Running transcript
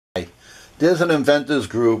There's an inventors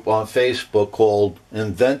group on Facebook called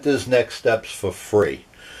Inventors Next Steps for Free.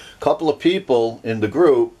 A couple of people in the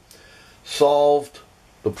group solved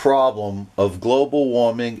the problem of global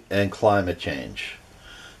warming and climate change.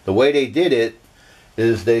 The way they did it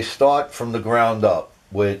is they start from the ground up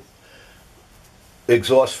with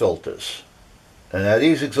exhaust filters. And now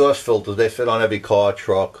these exhaust filters, they fit on every car,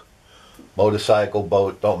 truck, motorcycle,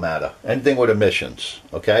 boat, don't matter. Anything with emissions,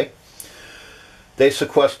 okay? They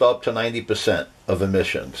sequester up to 90% of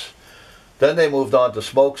emissions. Then they moved on to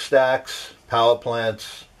smokestacks, power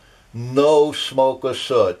plants. No smoke or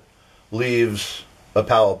soot leaves a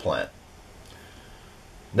power plant.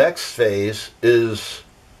 Next phase is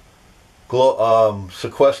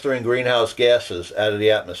sequestering greenhouse gases out of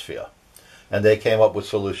the atmosphere. And they came up with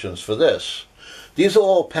solutions for this. These are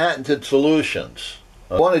all patented solutions.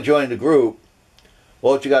 If you want to join the group,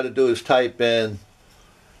 all you got to do is type in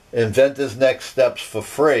Inventors Next Steps for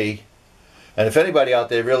Free. And if anybody out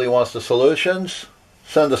there really wants the solutions,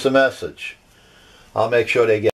 send us a message. I'll make sure they get